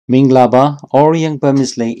Minglaba or Young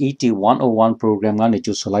Burmese League ET101 program nga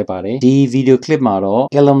nichu solai pare. Di video clip ma ro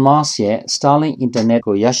Elon Musk ye Starlink internet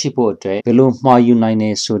ko yashi pho atwe belo hma yu nain ne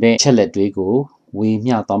so de chatlet twe ko we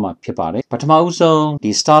mya taw ma phit pare. Pathama usong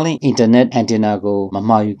di Starlink internet antenna ko ma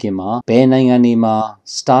hma yu kin ma be naingan ni ma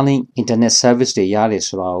Starlink internet service de yare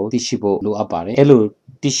so ra ko tishi pho lo ap pare. Elo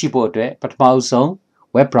tishi pho atwe pathama usong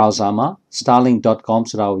web browser ma starlink.com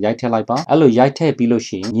ဆိုတာကိုရိုက်ထည့်လိုက်ပါအဲ့လိုရိုက်ထည့်ပြီးလို့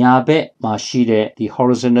ရှိရင်ညာဘက်မှာရှိတဲ့ဒီ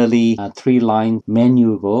horizontally 3 line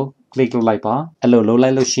menu ကို click လုပ်လိုက်ပါအဲ့လိုလုပ်လို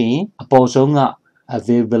က်လို့ရှိရင်အပေါ်ဆုံးက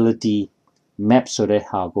availability map ဆိုတဲ့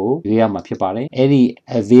ဟာကိုရွေးရမှာဖြစ်ပါတယ်အဲ့ဒီ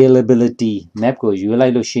availability map ကိုရွေးလို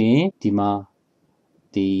က်လို့ရှိရင်ဒီမှာ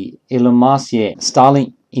ဒီ Elon Musk ရဲ့ Starlink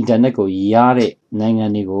internet ကိုရတဲ့နိုင်ငံ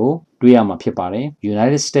တွေကိုတွေ့ရမှာဖြစ်ပါတယ်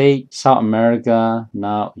United States South America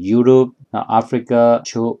now Europe now Africa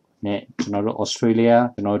ချို့နဲ့ကျွန်တော်တို့ Australia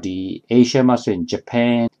ကျွန်တော်ဒီ Asia မှာဆိုရင်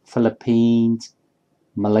Japan Philippines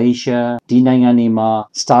Malaysia ဒီနိုင်ငံတွေမှာ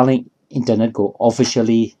Starlink internet ကို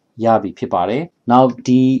officially ရပြီဖြစ်ပါတယ် now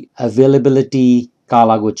ဒီ availability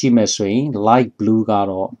color ကိုကြည့်မယ်ဆိုရင် light blue က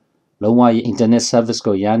တော့လုံးဝ internet service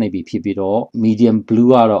ကိုရနေပြီဖြစ်ပြီးတော့ medium blue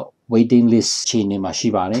ကတော့ waiting list ခြေနေမှာရှိ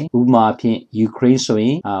ပါတယ်ဥပမာအဖြစ် Ukraine ဆိုရ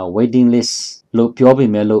င်waiting list လို့ပြောပေ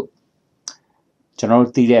မဲ့လို့ကျွန်တော်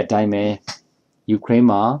တို့သိတဲ့အတိုင်းပဲ Ukraine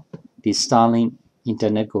မှာဒီ Starlink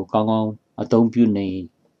internet ကိုကောင်းကောင်းအသုံးပြုနေ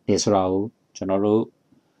တယ်ဆိုတာကိုကျွန်တော်တို့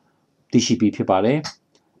သိရှိပြီးဖြစ်ပါတယ်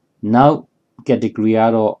now category က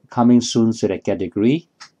တော့ coming soon ဆိုတဲ့ category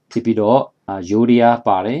ဖြစ်ပြီးတော့ Yodia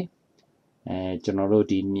ပါတယ်ကျွန်တော်တို့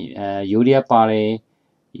ဒီYodia ပါတယ်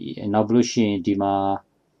နောက်ပြီးလို့ရှိရင်ဒီမှာ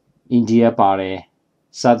India ပါတယ်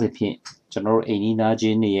စသဖြင့်ကျွန်တော်တို့အိန္ဒိယချ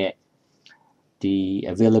င်းတွေရဲ့ဒီ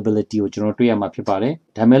availability ကိုကျွန်တော်တွေ့ရမှာဖြစ်ပါတယ်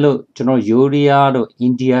ဒါမဲ့လို့ကျွန်တော် Yodia တို့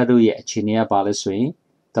India တို့ရဲ့အခြေအနေကပါလဲဆိုရင်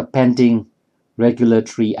the pending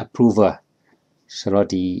regulatory approval ဆိုတော့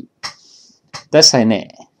ဒီသက်ဆိုင်တဲ့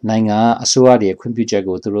နိုင်ငံအစိုးရတွေခွင့်ပြုချက်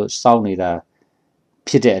ကိုသူတို့စောင့်နေတာ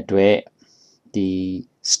ဖြစ်တဲ့အတွက်ဒီ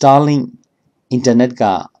Starlink internet က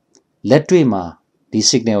လက်တွေ့မှာဒီ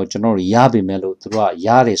signal ကိုကျွန်တော်တို့ရပြီမဲ့လို့သူတို့ကရ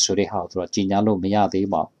တယ်ဆိုတဲ့ဟာကိုသူတို့ကြီးညာလို့မရသေး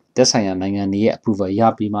ပါဘူးသက်ဆိုင်ရာနိုင်ငံတွေရဲ့ approval ရ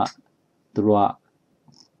ပြီးမှသူတို့က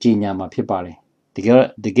ကြီးညာမှာဖြစ်ပါတယ်တ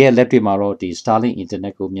ကယ်လက်တွေ့မှာတော့ဒီ Starlink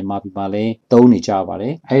internet ကိုမြန်မာပြည်မှာလည်းသုံးနေကြပါတ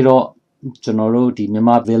ယ်အဲ့တော့ကျွန်တော်တို့ဒီမြန်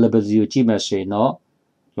မာ availability ကိုကြည့်မယ်ဆိုရင်တော့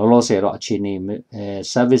လောလောဆယ်တော့အခြေအနေ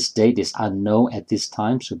service date is unknown at this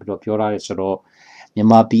time ဆိုပြီးတော့ပြောရတယ်ဆိုတော့မြန်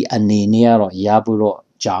မာပြည်အနေနဲ့ကတော့ရဖို့တော့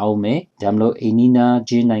ကြာအောင်မယ်ဒါမှမဟုတ်အိန္ဒိယ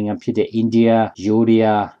ချင်းနိုင်ငံဖြစ်တဲ့ India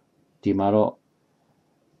Yodia ဒီမှာတော့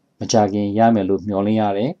မကြခင်ရမယ်လို့မျှော်လင့်ရ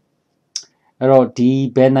တယ်အဲ့တော့ဒီ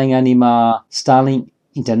ဘယ်နိုင်ငံဒီမှာ Starlink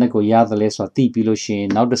internet ကိုရတယ်လဲဆိုတာသိပြီးလို့ရှိရင်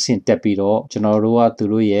နောက်တစ်ဆင့်တက်ပြီးတော့ကျွန်တော်တို့ကသူ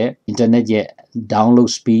တို့ရဲ့ internet ရဲ့ download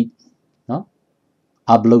speed နော်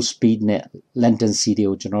upload speed နဲ့ latency တွေ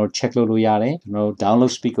ကိုကျွန်တော်တို့ check လုပ်လို့ရတယ်ကျွန်တော်တို့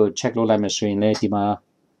download speed ကို check လုပ်လိုက်မယ်ဆိုရင်လည်းဒီမှာ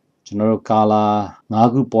ကျွန်တော်တို့ color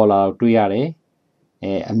 5ခုပေါ်လာတော့တွေ့ရတယ်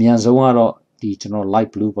အမြန်ဆုံးကတော့ဒီကျွန်တော် light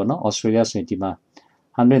blue ပေါ့နော် Australia ဆိုရင်ဒီမှာ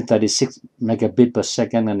136 megabit per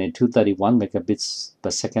second နဲ့231 megabits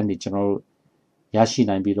per second ဒီကျွန်တော်တို့ရရှိ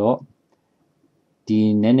နိုင်ပြီးတော့ဒီ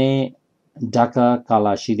နည်းနည်း darker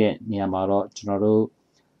color ရှိတဲ့နေရာမှာတော့ကျွန်တော်တို့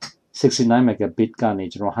69 megabit ကနေ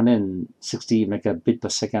ကျွန်တော်160 megabit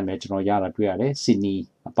per second ပဲကျွန်တော်ရတာတွေ့ရတယ် Sydney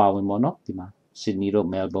အပါဝင်ပေါ့နော်ဒီမှာ Sydney တို့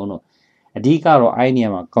Melbourne တို့အဓိကတော့အဲ့နေရာ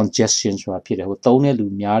မှာ congestion ဆိုတာဖြစ်တယ်ဟိုသုံးတဲ့လူ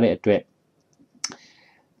များတဲ့အတွက်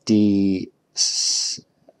ဒီ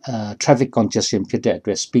traffic congestion ဖြစ်တဲ့အ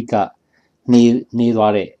တွက် speed ကနေ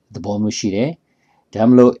သွားတဲ့သဘောမျိုးရှိတယ်ဒါ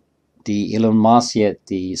မှမဟုတ်ဒီ Elon Musk ရဲ့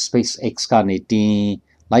ဒီ SpaceX ကနေတင်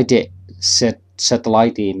လိုက်တဲ့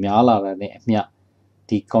satellite တွေများလာတာနဲ့အမျှ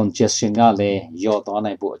ဒီ congestion ကလည်းလျော့သွား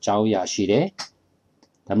နိုင်ဖို့အကြောင်းအရာရှိတယ်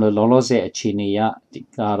ဒါမှမဟုတ်လောလောဆယ်အခြေအနေဒီ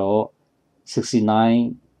ကတော့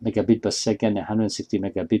69 megabit per second နဲ့160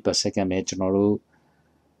 megabit per second ပဲကျွန်တော်တို့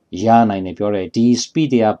ရနိုင်တယ်ပြောတယ်ဒီ speed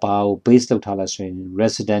တွေကဘာကို base လုပ်ထားလဲဆိုရင်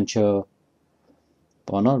residential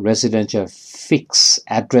ပေါ့နော် residential fixed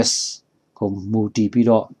address ကိုမူတည်ပြီး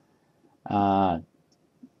တော့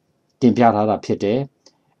တင်ပြထားတာဖြစ်တယ်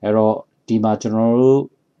အဲ့တော့ဒီမှာကျွန်တော်တို့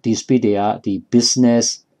ဒီ speed တွေကဒီ business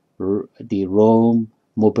ဒီ roam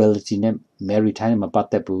mobility နဲ့ maritime မှာပတ်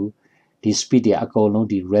သက်ဘူးဒီ speed တွေအကုန်လုံး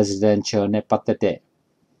ဒီ residential နဲ့ပတ်သက်တဲ့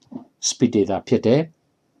speed တွေဖြစ်တယ်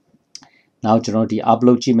နောက်ကျွန်တော်ဒီ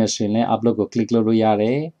upload ကြည့်မယ်ဆိုရင်လည်း upload ကို click လုပ်လို့ရတ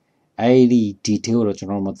ယ်အဲ့ဒီ detail ကိုတော့ကျွန်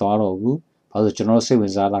တော်မသွားတော့ဘူးဘာလို့ကျွန်တော်စိတ်ဝ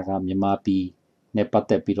င်စားတာကမြန်မာပြည်နဲ့ပတ်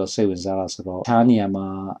သက်ပြီးတော့စိတ်ဝင်စားတာဆိုတော့ခြားနေရာမှာ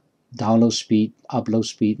download speed upload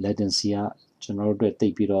speed latency ကကျွန်တော်တို့တိ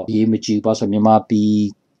တ်ပြီးတော့ရေးမကြည့်ပါဆိုမြန်မာပြည်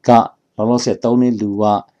ကလောလောဆယ်သုံးနေလူက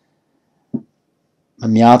မ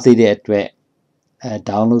များသေးတဲ့အတွက်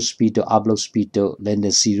download speed တို့ upload speed တို့ length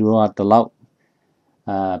 0ကတလောက်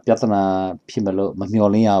ပြဿနာဖြစ်မလို့မ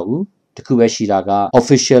မျှော်လင့်ရဘူးတခုပဲရှိတာက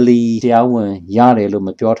officially တရားဝင်ရတယ်လို့မ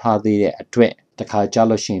ပြောထားသေးတဲ့အတွက်တခါကြ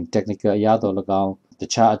လို့ရှိရင် technical အရတော့၎င်းတ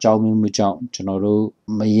ခြားအကြောင်းမျိုးကြောင့်ကျွန်တော်တို့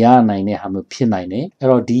မရနိုင်တဲ့ဟာမျိုးဖြစ်နိုင်တယ်အဲ့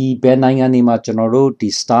တော့ဒီဘယ်နိုင်ငံနေမှာကျွန်တော်တို့ဒီ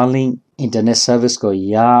Starlink internet service ကို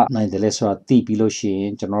ရနိုင်တယ်လဲဆိုတာသိပြီးလို့ရှိရ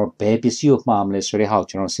င်ကျွန်တော်ဘယ်ပစ္စည်းကိုမှားမလဲဆိုတဲ့ဟာကို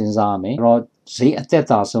ကျွန်တော်စဉ်းစားရမယ်အဲ့တော့ဈေးအသက်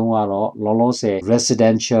သာဆုံးကတော့လောလောဆယ်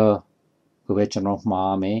residential ကိုပဲကျွန်တော်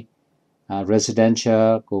မှားမယ်residential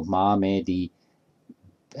ကိုမှားမယ်ဒီ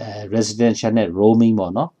residential နဲ့ roaming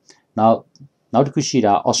ပေါ့နော်နောက်တစ်ခုရှိ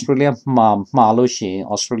တာ Australia မှာလို့ရှိရင်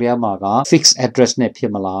Australia မှာက fixed address နဲ့ဖြ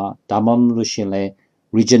စ်မလားဒါမှမဟုတ်လို့ရှိရင်လဲ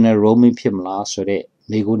regional roaming ဖြစ်မလားဆိုတဲ့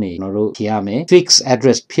မိကုန်းနေကျွန်တော်တို့ကြည့်ရမယ် fixed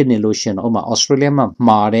address ဖြစ်နေလို့ရှိရင်ဥပမာ Australia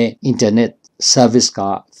မှာတဲ့ internet service က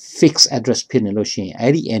fixed address ဖြစ်နေလို့ရှိရင်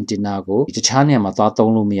အဲ့ဒီ antenna ကိုတခြားနေရာမှာသွား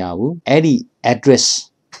သုံးလို့မရဘူးအဲ့ဒီ address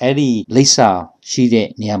အဲ့ဒီလိပ်စာရှိတဲ့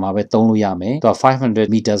နေရာမှာပဲသုံးလို့ရမယ်သူက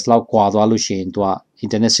500 meters လောက်ကွာသွားလို့ရှိရင်သူက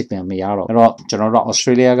internet signal မရတော့အဲ့တော့ကျွန်တော်တို့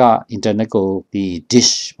Australia က internet ကိုဒီ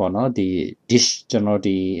dish ပေါ့နော်ဒီ dish ကျွန်တော်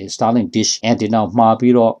ဒီ Starlink dish antenna ကိုမှာ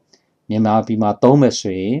ပြီးတော့မြန်မာပြည်မှာသုံးမယ်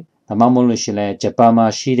ဆိုရင်ဒါမှမဟုတ်လို့ရှိရင်လည်းဂျပန်မှာ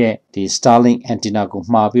ရှိတဲ့ဒီ Starlink antenna ကို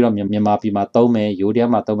မှာပြီးတော့မြန်မာပြည်မှာသုံးမယ်ယူရီး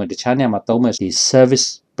ယားမှာသုံးမယ်တခြားနေရာမှာသုံးမယ်ဒီ service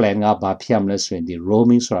plan ကဘာဖြစ်ရမလဲဆိုရင်ဒီ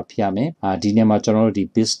roaming ဆိုတာဖြစ်ရမယ်ဒီနေရာမှာကျွန်တော်တို့ဒီ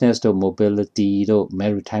business တို့ mobility တို့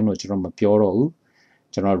maritime တို့ကျွန်တော်မပြောတော့ဘူး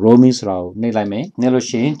ကျွန်တော် roaming ဆိုတာကိုနှိပ်လိုက်မယ်နှိပ်လို့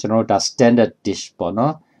ရှိရင်ကျွန်တော်တို့ဒါ standard dish ပေါ့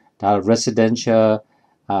နော်ဒါ residential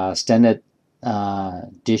standard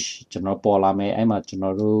dish ကျွန်တော်ပေါ်လာမယ်အဲ့မှာကျွန်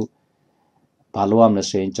တော်တို့ဘာလို့ရမလဲ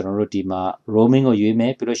ဆိုရင်ကျွန်တော်တို့ဒီမှာ roaming ကိုရွေးမ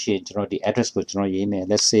ယ်ပြီးလို့ရှိရင်ကျွန်တော်ဒီ address ကိုကျွန်တော်ရေးမယ်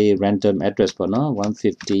let's say random address ပေါ့နော်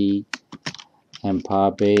150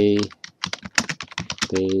 Empire Bay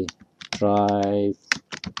Drive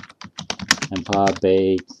Empire Bay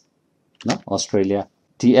နော် Australia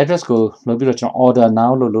ဒီ address ကိုလုပ်ပြီးတော့ကျွန်တော် order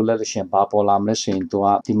now လို့လုပ်လိုက်လို့ရှိရင်ဘာပေါ်လာမလဲဆိုရင်သူက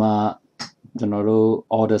ဒီမှာကျွန်တော်တို့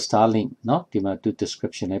order Starlink เนาะဒီမှာ to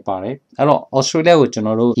description လေးပါတယ်အဲ့တော့ Australia ကိုကျွန်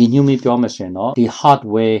တော်တို့ရည်ညွှန်းပြီးပြောမယ်ဆိုရင်တော့ဒီ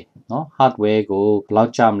hardware เนาะ hardware ကိုဘယ်လော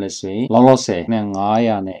က်ကျမလဲဆိုရင်လောလောဆယ်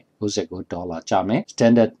999 ဒေါ်လာကျမယ်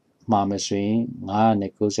standard မှာမယ်ဆိုရင်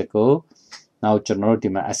999နောက်ကျွန်တော်တို့ဒီ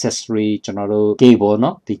မှာ accessory ကျွန်တော်တို့ cable เน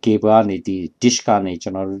าะဒီ cable ကနေဒီ dish ကနေကျွ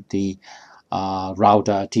န်တော်တို့ဒီ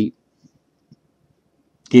router အထိ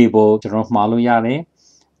cable ကျွန်တော်မှားလို့ရတယ်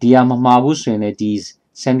ဒီဟာမမှားဘူးဆိုရင်လည်းဒီ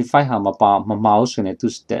75ဟာမမှားဘူးဆိုရင်သူ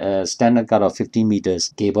standard ကတော့ 50 meters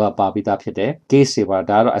cable ပါပြီးသားဖြစ်တယ် case saver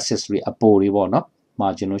ဒါကတော့ accessory အပိုတွေပေါ့နော်မှာ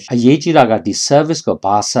ကျွန်တော်အရေးကြီးတာကဒီ service ကို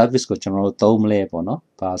ဘာ service ကိုကျွန်တော်တို့သုံးမလဲပေါ့နော်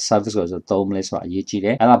ဘာ service ကိုသုံးမလဲဆိုတာအရေးကြီးတ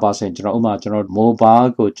ယ်အဲ့ဒါပါဆိုရင်ကျွန်တော်ဥပမာကျွန်တော် mobile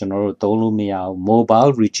ကိုကျွန်တော်တို့သုံးလို့မရဘူး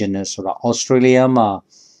mobile regional ဆိုတာ Australia မှာ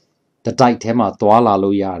တတိုက်ထဲမှာသွားလာ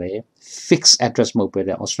လို့ရတယ် fixed address မဟုတ်ပဲ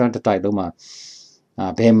တဲ့ Australia တတိုက်လုံးမှာ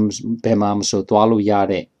ဘယ်မှာမဆိုသွားလို့ရ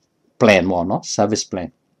တဲ့ plan ပေါ့နော် service plan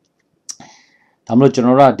ဒါမှမဟုတ်ကျွန်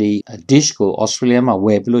တော်တို့ကဒီ dish ကို Australia မှာဝ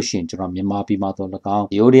ယ်ပြီးလို့ရှိရင်ကျွန်တော်မြန်မာပြည်မှာတော့၎င်း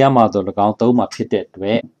ယူရီးယားမှာတော့၎င်းသုံးမှာဖြစ်တဲ့အတွ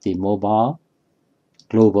က်ဒီ mobile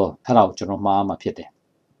global အဲ့ဒါကိုကျွန်တော်မှားမှာဖြစ်တယ်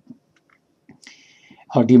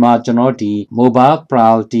ဟောဒီမှာကျွန်တော်ဒီ mobile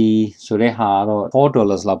priority ဆိုတဲ့ဟာတော့$4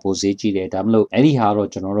လောက်ပိုဈေးကြီးတယ်ဒါမှမဟုတ်အဲ့ဒီဟာတော့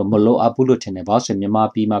ကျွန်တော်တို့မလိုအပ်ဘူးလို့ထင်တယ်ဘာလို့ဆိုမြန်မာ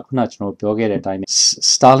ပြည်မှာခုနကျွန်တော်ပြောခဲ့တဲ့အတိုင်း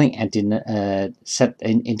Starlink antenna set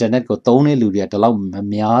internet ကိုသုံးတဲ့လူတွေကတလောက်မ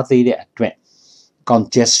များသေးတဲ့အတွက်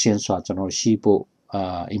congestion ဆိုတာကျွန်တော်ရှိဖို့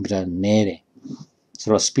internet နဲတယ်ဆို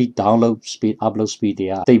တော့ speed download speed upload speed တွေ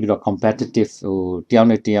ကတိတ်ပြီးတော့ competitive ဟိုတယောက်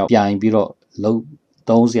နဲ့တယောက်ပြိုင်ပြီးတော့လုံး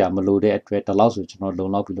သုံးစရာမလိုတဲ့အတွက်ဒီလောက်ဆိုကျွန်တော်လုံ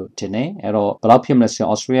လောက်ပြီလို့ထင်တယ်အဲ့တော့ဘယ်လောက်ဖြစ်မလဲဆိုရင်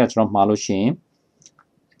Australia ကျွန်တော်မှာလို့ရှိရင်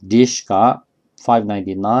dish က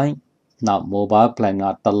$599နောက် mobile plan က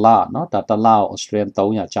တစ်လเนาะဒါတစ်လကို Australia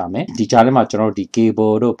 300ကျမယ်ဒီကြားထဲမှာကျွန်တော်ဒီ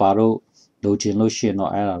cable တို့ဘာတို့လိုချင်လို့ရှိရင်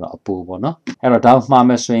တော့အဲ့ဒါတော့အပူပေါ့နော်အဲ့တော့ဒါမှာ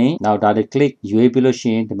မယ်ဆိုရင်နောက်ဒါတွေ click ရွေးပြီးလို့ရှိ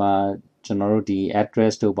ရင်ဒီမှာကျွန်တော်တို့ဒီ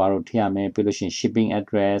address တို့ဘာတို့ထည့်ရမယ်ပြီးလို့ရှိရင် shipping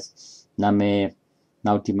address နာမည်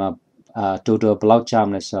နောက်ဒီမှာtotal ဘယ်လောက်ကျမ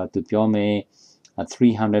လဲဆိုတာသူပြောမယ်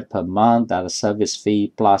$300 per month that a service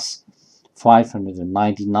fee plus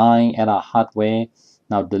 $599 at a hardware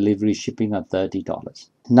now delivery shipping at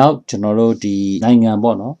 $30 now ကျွန်တော်တို့ဒီနိုင်ငံ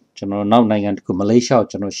ပေါ့နော်ကျွန်တော်နောက်နိုင်ငံတခုမလေးရှားကို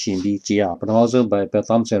ကျွန်တော်ရှင်ပြီးကြည့်အောင်ပထမဆုံးပဲ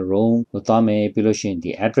platform ဆို roam ကိုသွားမယ်ပြီးလို့ရှိရင်ဒီ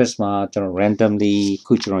address မှာကျွန်တော် randomly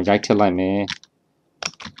ခုကျွန်တော်ရိုက်ထည့်လိုက်မယ်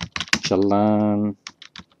Jalan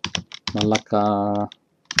Malacca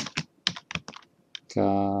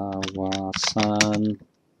Kawasan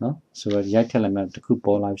no so ရိုက်ထည့်လိုက်မယ်တခု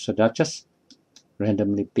ပေါ်လာပြီ so that just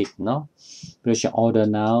randomly pick နော်ပြီးလို့ရှိရင် order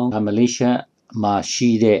now Malaysia မှာ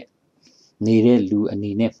ရှိတဲ့နေတဲ့လူအ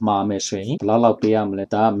နေနဲ့မှာမယ်ဆိုရင်ဘယ်လောက်ပေးရမလဲ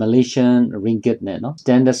ဒါ Malaysian ringgit နဲ့เนาะ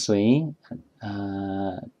standard ဆိုရင်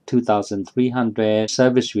 2300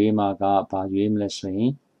 service ရွေးမှာကဘာရွေးမလဲဆိုရ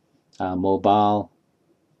င်mobile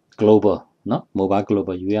global เนาะ mobile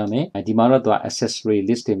global ရွေးရမယ်ဒီမှာတော့သူက accessory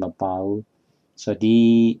list တွေမပါဘူးဆိုတော့ဒီ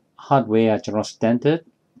hardware ကကျွန်တော် standard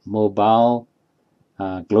mobile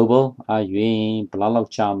global ရွေးရင်ဘယ်လောက်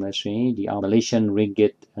ကြာမလဲဆိုရင်ဒီ Malaysian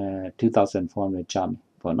ringgit 2400ကြာမယ်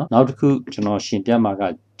ပေါ့နော်နောက်တစ်ခုကျွန်တော်ရှင်းပြမှာက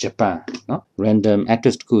ဂျပန်เนาะ random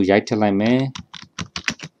address တစ်ခုရိုက်ထည့်လိုက်မယ်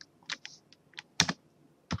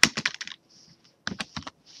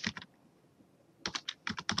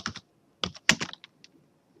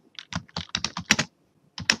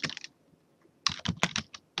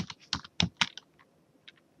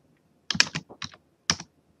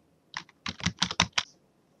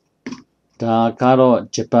ဒါကတော့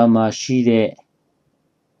ဂျပန်မှာရှိတဲ့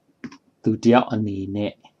သူတယောက်အနေ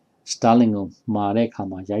နဲ့ Starlink ကိုမှာတဲ့အခါ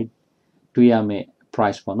မှာရိုက်တွေ့ရမယ့်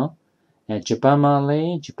price ပေါ့နော်ဂျပန်မှာလ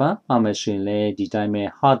ည်းဂျပန်မှာမယ်ဆိုရင်လည်းဒီတိုင်းပဲ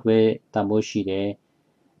hardware တန်ဖိုးရှိတယ်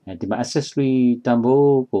ဒီမှာ accessory တန်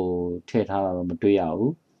ဖိုးကိုထည့်ထားတာတော့မတွေ့ရ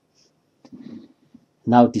ဘူး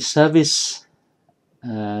now ဒီ service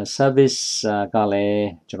ကလည်း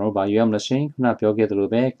ကျွန်တော်တို့ဘာရွေးရမလဲဆိုရင်ခုနပြောခဲ့သလို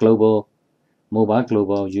ပဲ global mobile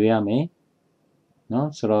global ရွေးရမယ်နော်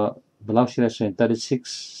ဆိုတော့ဘယ်လောက်ရှိလဲဆိုရင်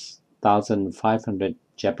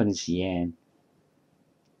36,500 Japanese yen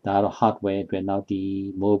ဒါတော့ hardware အတွက်နောက်ဒီ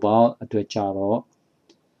mobile အတွက်ကြတော့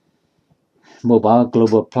mobile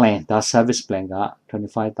global plan ဒါ service plan က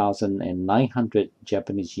 25,900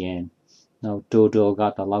 Japanese yen နောက် total က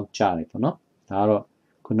တလောက်ကျတယ်ပေါ့နော်ဒါကတော့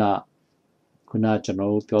ခုနကျွန်တော်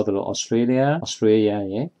တို့ပြောသလို Australia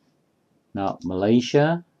ရဲ့နောက် Malaysia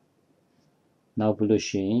နောက်ပြီးလို့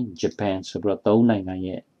ရှိရင် Japan ဆိုပြီးတော့၃နိုင်ငံ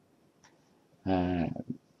ရဲ့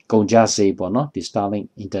ကုန်ကျစရိတ်ပေါ့နော်ဒီ Starlink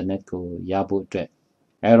internet ကိုရဖို့အတွက်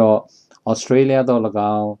အဲ့တော့ Australia တော့၎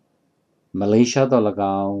င်း Malaysia တော့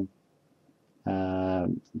၎င်း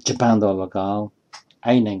Japan တော့၎င်း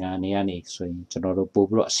အဲ့နိုင်ငံတွေကနေဆိုရင်ကျွန်တော်တို့ပို့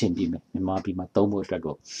ပြီးတော့အဆင်ပြေမယ်မြန်မာပြည်မှာသုံးဖို့အတွက်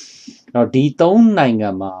ကိုအဲ့တော့ဒီ၃နိုင်ငံ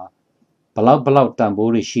မှာဘလောက်တန်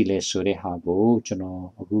ဖိုးတွေရှိလဲဆိုတဲ့ဟာကိုကျွန်တော်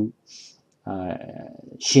အခု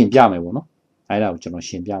ရှင်းပြမယ်ပေါ့နော်အဲ့ဒါကိုကျွန်တော်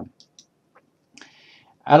ရှင်းပြမယ်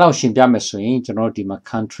အဲ့တော့ရှင်းပြမယ်ဆိုရင်ကျွန်တော်ဒီမှာ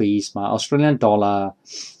countries မှာ Australian dollar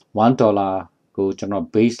 $1ကိုကျွန်တော်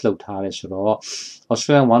base လုပ်ထားတယ်ဆိုတော့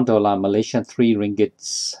Australian $1 Malaysian 3 ringgits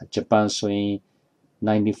Japan ဆိုရင်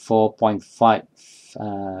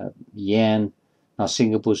 94.5 yen နောက်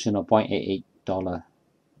Singapore ဆိုရင်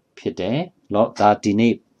$0.88ဖြစ်တယ်ဒါဒီ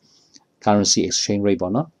နေ့ currency exchange rate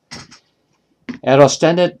ပေါ့နော်အဲ့တော့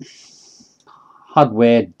standard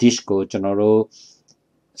hardware dish ကိုကျွန်တော်တို့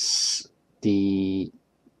ဒီ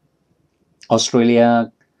Australia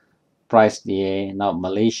price တွေနောက်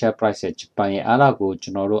Malaysia price ရဲ့ Japan ရဲ့အဲ့ဒါကိုကျွ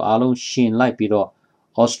န်တော်တို့အားလုံးရှင်းလိုက်ပြီးတော့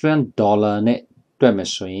Australian dollar နဲ့တွက်မယ်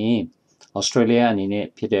ဆိုရင် Australia အနေနဲ့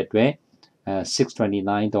ဖြစ်တဲ့အတွက်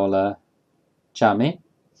$629ကျမယ်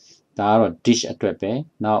ဒါကတော့ dish အတွက်ပဲ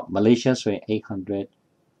နောက် Malaysia ဆိုရင်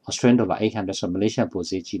$800 Australian dollar $800ဆို Malaysia ပို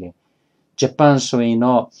ဈေးကြီးတယ် Japan ဆိုရင်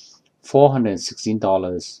တော့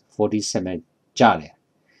$416.47ကျတယ်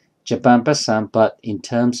Japan ပတ်စံ but in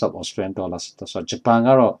terms of Australian dollars ဆိုတော့ Japan က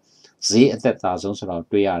တော့ဈေးအသက်သာဆုံးဆိုတော့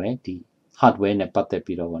တွေ့ရတယ်ဒီ hardware နဲ့ပတ်သက်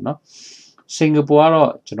ပြီးတော့ပေါ့နော် Singapore က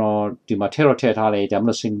တော့ကျွန်တော်ဒီမှာထည့်ထားတယ်ဒါမှ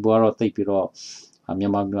မဟုတ် Singapore ကတော့သိပြီးတော့မြ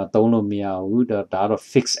န်မာပြည်မှာသုံးလို့မရဘူးဒါကတော့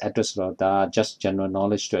fixed address ဆိုတော့ဒါ just general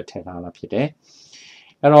knowledge တွေထည့်ထားတာဖြစ်တယ်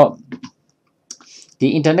အဲ့တော့ဒီ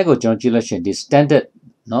internet ကိုကျွန်တော်ကြည့်လို့ရှိရင်ဒီ standard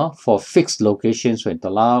เนาะ for fixed location ဆိုရင်တ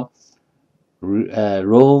လောက်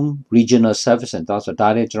roam regional service and ဆိုဒါ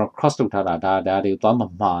တွေကျွန်တော် cross လုပ်ထားတာဒါတွေသွားမ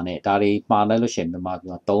မှားနဲ့ဒါတွေမှားလိုက်လို့ရှိရင်မြန်မာပြည်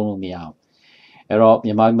မှာသုံးလို့မရဘူးအဲ့တော့မြ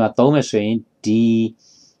န်မာပြည်မှာသုံးမယ်ဆိုရင်ဒီ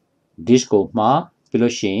dish ကိုမှာပြီး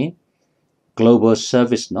လို့ရှိရင် global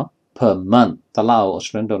service เนาะ per month တလောက်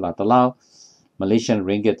Australian dollar တလောက် Malaysian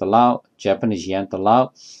ringgit တလောက် Japanese yen တလောက်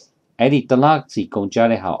အဲ့ဒီတလောက်စီကုန်ကြ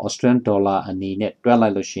တဲ့ဟာ Australian dollar အနေနဲ့တွက်လို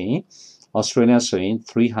က်လို့ရှိရင် Australia ဆိုရင်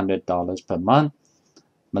$300 per month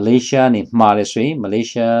Malaysia နေမှားတယ်ဆိုရင်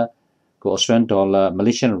Malaysia ကို Australian dollar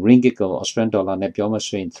Malaysian ringgit ကို Australian dollar နဲ့ပြောမှ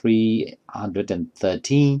ဆိုရင်313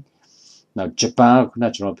နောက် Japan ခုန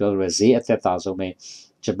ကျွန်တော်ပြောရဈေးအသက်သာဆုံးပဲ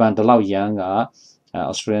Japan တလောက်ရန်က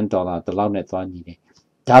Australian dollar တလောက်နဲ့သွားညီတယ်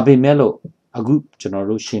ဒါပေမဲ့လို့အခုကျွန်တော်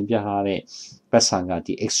တို့ရှင်းပြထားတဲ့ပတ်စံက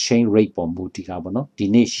ဒီ exchange rate ပေါ်မူတည်တာပေါ့နော်ဒီ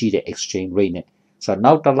နေ့ရှိတဲ့ exchange rate နဲ့ဆိုတော့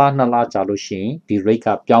နောက်တစ်လနှစ်လကြာလို့ရှိရင်ဒီ rate က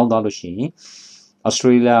ပြောင်းသွားလို့ရှိရင်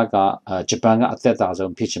Australia က Japan ကအသက်သာ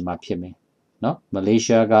ဆုံးဖြစ်ချင်မှဖြစ်မယ်နော်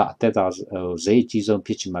Malaysia ကအသက်သာဈေးအကြီးဆုံး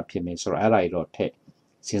ဖြစ်ချင်မှဖြစ်မယ်ဆိုတော့အဲ့ဒါကြီးတော့ထည့်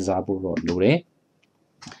စဉ်းစားဖို့တော့လိုတယ်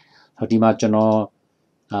ဆိုဒီမှာကျွန်တော်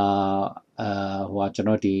ဟိုကျွန်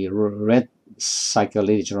တော်ဒီ red cycle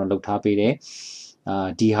လေးကျွန်တော်လုပ်ထားပေးတယ်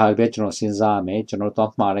ဒီဟာပဲကျွန်တော်စဉ်းစားရမယ်ကျွန်တော်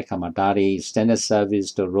တော့မှားတဲ့ခါမှာဒါတွေ standard service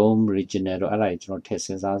တို့ roam regional တို့အဲ့ဒါကြီးကျွန်တော်ထည့်စ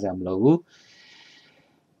ဉ်းစားစရာမလိုဘူး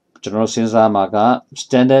ကျွန်တော်စဉ်းစားမှာက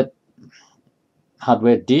standard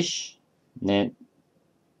hardware dish နဲ့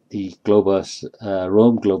ဒီ global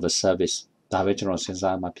roam global service ဒါပဲကျွန်တော်စဉ်း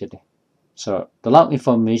စားမှာဖြစ်တယ်ဆိုတော့ဒီလောက်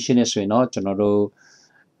information နဲ့ဆိုရင်တော့ကျွန်တော်တို့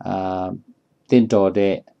တင်တော်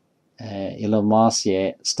တဲ့Elon Musk ရဲ့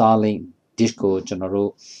Starlink dish ကိုကျွန်တော်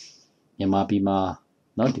တို့မြန်မာပြည်မှာ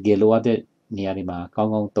เนาะတကယ်လိုအပ်တဲ့နေရာတွေမှာကော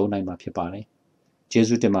င်းကောင်းသုံးနိုင်မှာဖြစ်ပါတယ်ကျေး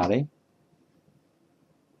ဇူးတင်ပါတယ်